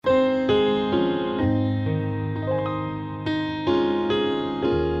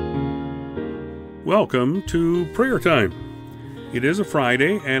Welcome to Prayer Time. It is a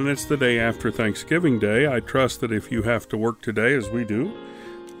Friday, and it's the day after Thanksgiving Day. I trust that if you have to work today, as we do,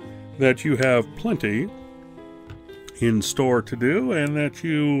 that you have plenty in store to do, and that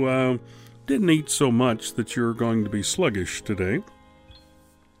you didn't eat so much that you're going to be sluggish today.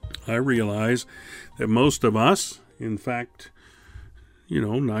 I realize that most of us, in fact,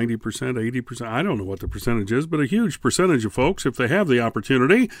 90%, 80%, I don't know what the percentage is, but a huge percentage of folks, if they have the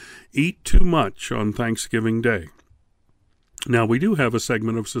opportunity, eat too much on Thanksgiving Day. Now, we do have a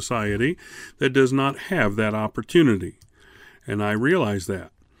segment of society that does not have that opportunity, and I realize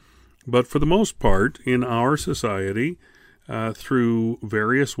that. But for the most part, in our society, through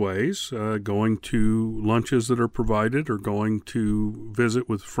various ways, going to lunches that are provided or going to visit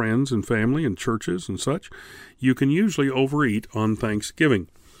with friends and family and churches and such, you can usually overeat on Thanksgiving.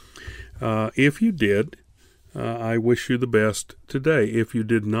 If you did, I wish you the best today. If you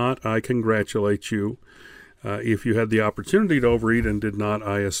did not, I congratulate you. If you had the opportunity to overeat and did not,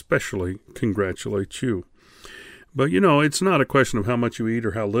 I especially congratulate you. But, it's not a question of how much you eat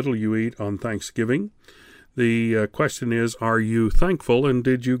or how little you eat on Thanksgiving. The question is, are you thankful, and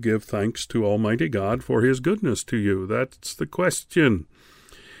did you give thanks to Almighty God for His goodness to you? That's the question.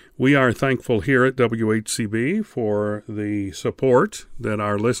 We are thankful here at WHCB for the support that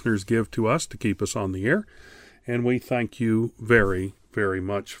our listeners give to us to keep us on the air, and we thank you very, very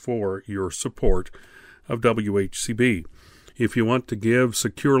much for your support of WHCB. If you want to give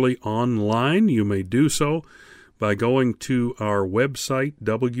securely online, you may do so by going to our website,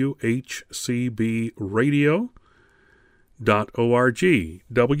 whcbradio.org,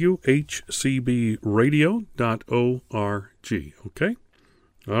 whcbradio.org, okay?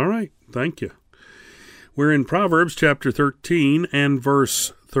 All right, thank you. We're in Proverbs chapter 13 and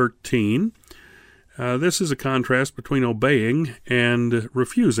verse 13. This is a contrast between obeying and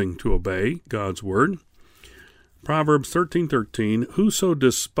refusing to obey God's word. Proverbs 13:13, whoso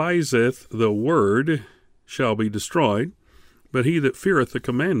despiseth the word shall be destroyed, but he that feareth the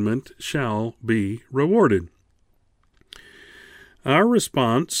commandment shall be rewarded. Our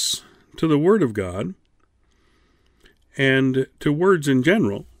response to the Word of God and to words in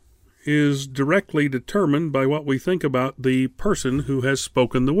general is directly determined by what we think about the person who has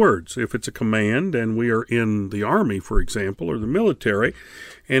spoken the words. If it's a command and we are in the army, for example, or the military,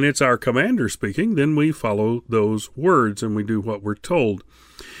 and it's our commander speaking, then we follow those words and we do what we're told.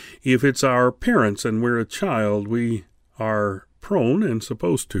 If it's our parents and we're a child, we are prone and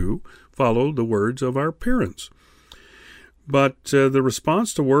supposed to follow the words of our parents. But the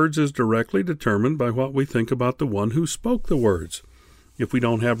response to words is directly determined by what we think about the one who spoke the words. If we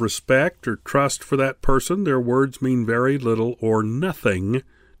don't have respect or trust for that person, their words mean very little or nothing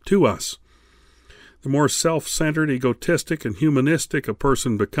to us. The more self-centered, egotistic, and humanistic a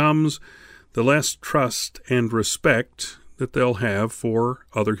person becomes, the less trust and respect that they'll have for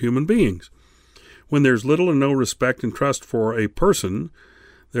other human beings. When there's little or no respect and trust for a person,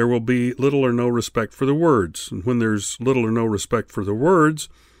 there will be little or no respect for the words. And when there's little or no respect for the words,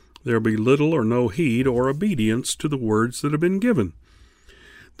 there will be little or no heed or obedience to the words that have been given.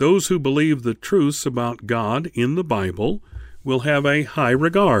 Those who believe the truths about God in the Bible will have a high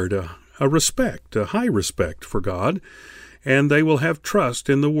regard, a high respect for God, and they will have trust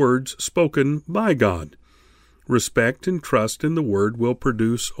in the words spoken by God. Respect and trust in the Word will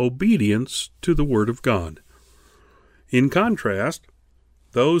produce obedience to the Word of God. In contrast,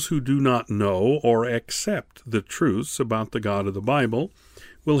 those who do not know or accept the truths about the God of the Bible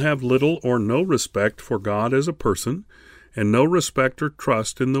will have little or no respect for God as a person and no respect or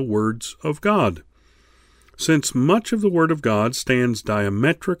trust in the words of God. Since much of the Word of God stands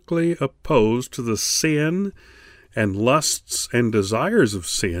diametrically opposed to the sin and lusts and desires of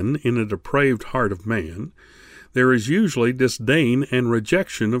sin in a depraved heart of man, there is usually disdain and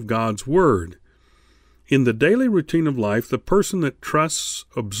rejection of God's Word. In the daily routine of life, the person that trusts,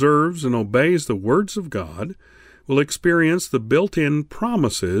 observes, and obeys the words of God will experience the built-in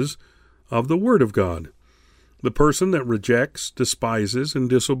promises of the Word of God. The person that rejects, despises, and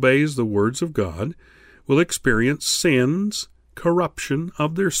disobeys the words of God will experience sin's corruption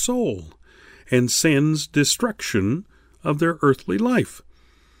of their soul and sin's destruction of their earthly life.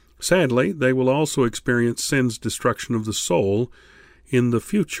 Sadly, they will also experience sin's destruction of the soul in the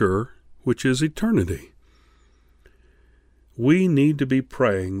future, which is eternity. We need to be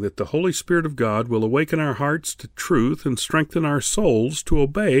praying that the Holy Spirit of God will awaken our hearts to truth and strengthen our souls to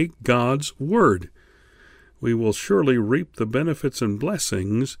obey God's Word. We will surely reap the benefits and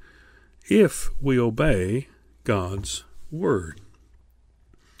blessings if we obey God's Word.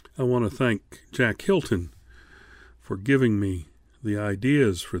 I want to thank Jack Hilton for giving me the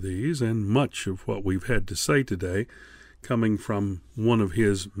ideas for these and much of what we've had to say today coming from one of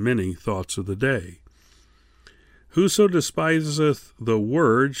his many thoughts of the day. Whoso despiseth the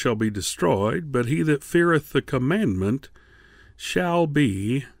word shall be destroyed, but he that feareth the commandment shall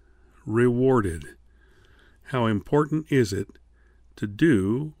be rewarded. How important is it to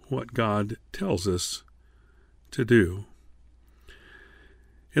do what God tells us to do?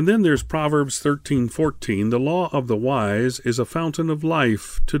 And then there's Proverbs 13:14. The law of the wise is a fountain of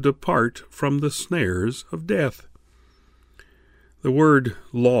life to depart from the snares of death. The word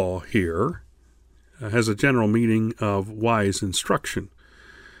law here has a general meaning of wise instruction.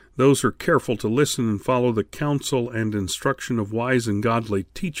 Those who are careful to listen and follow the counsel and instruction of wise and godly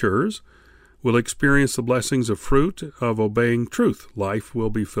teachers will experience the blessings of fruit of obeying truth. Life will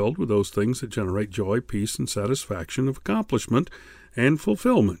be filled with those things that generate joy, peace, and satisfaction of accomplishment and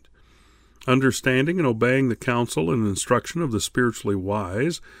fulfillment. Understanding and obeying the counsel and instruction of the spiritually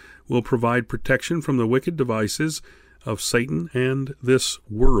wise will provide protection from the wicked devices of Satan and this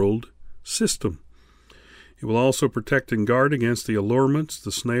world system. It will also protect and guard against the allurements,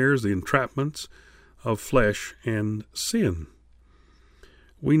 the snares, the entrapments of flesh and sin.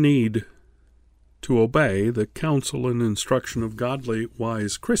 We need to obey the counsel and instruction of godly,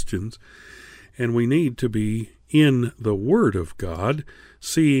 wise Christians, and we need to be in the Word of God,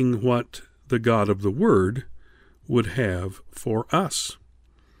 seeing what the God of the Word would have for us.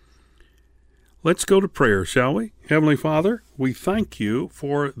 Let's go to prayer, shall we? Heavenly Father, we thank you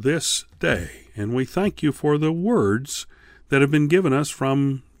for this day, and we thank you for the words that have been given us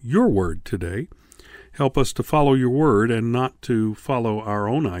from your word today. Help us to follow your word and not to follow our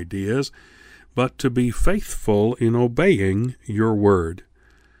own ideas, but to be faithful in obeying your word.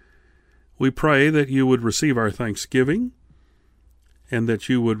 We pray that you would receive our thanksgiving and that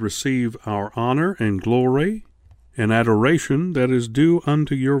you would receive our honor and glory and adoration that is due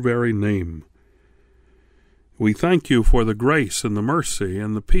unto your very name. We thank you for the grace and the mercy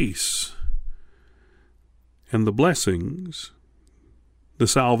and the peace and the blessings, the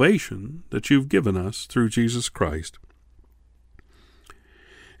salvation that you've given us through Jesus Christ.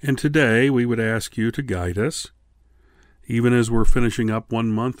 And today we would ask you to guide us. Even as we're finishing up one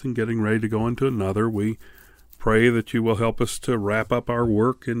month and getting ready to go into another, we pray that you will help us to wrap up our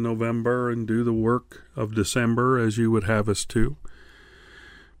work in November and do the work of December as you would have us to.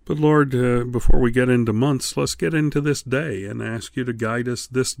 But Lord, before we get into months, let's get into this day and ask you to guide us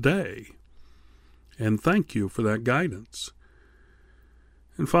this day. And thank you for that guidance.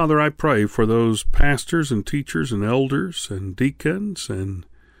 And Father, I pray for those pastors and teachers and elders and deacons and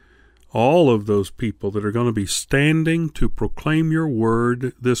all of those people that are going to be standing to proclaim your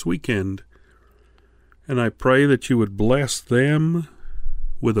word this weekend. And I pray that you would bless them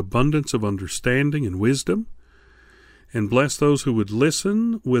with abundance of understanding and wisdom, and bless those who would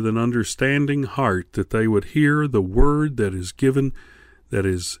listen with an understanding heart, that they would hear the word that is given, that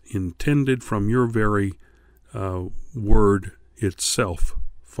is intended from your very word itself,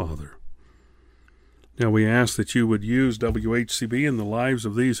 Father. Now we ask that you would use WHCB in the lives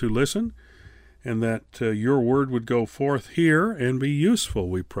of these who listen, and that your word would go forth here and be useful,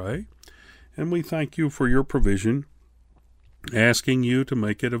 we pray. And we thank you for your provision, asking you to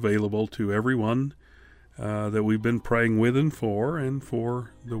make it available to everyone that we've been praying with and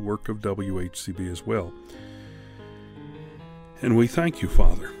for the work of WHCB as well. And we thank you,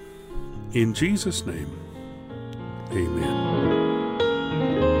 Father. In Jesus' name, amen.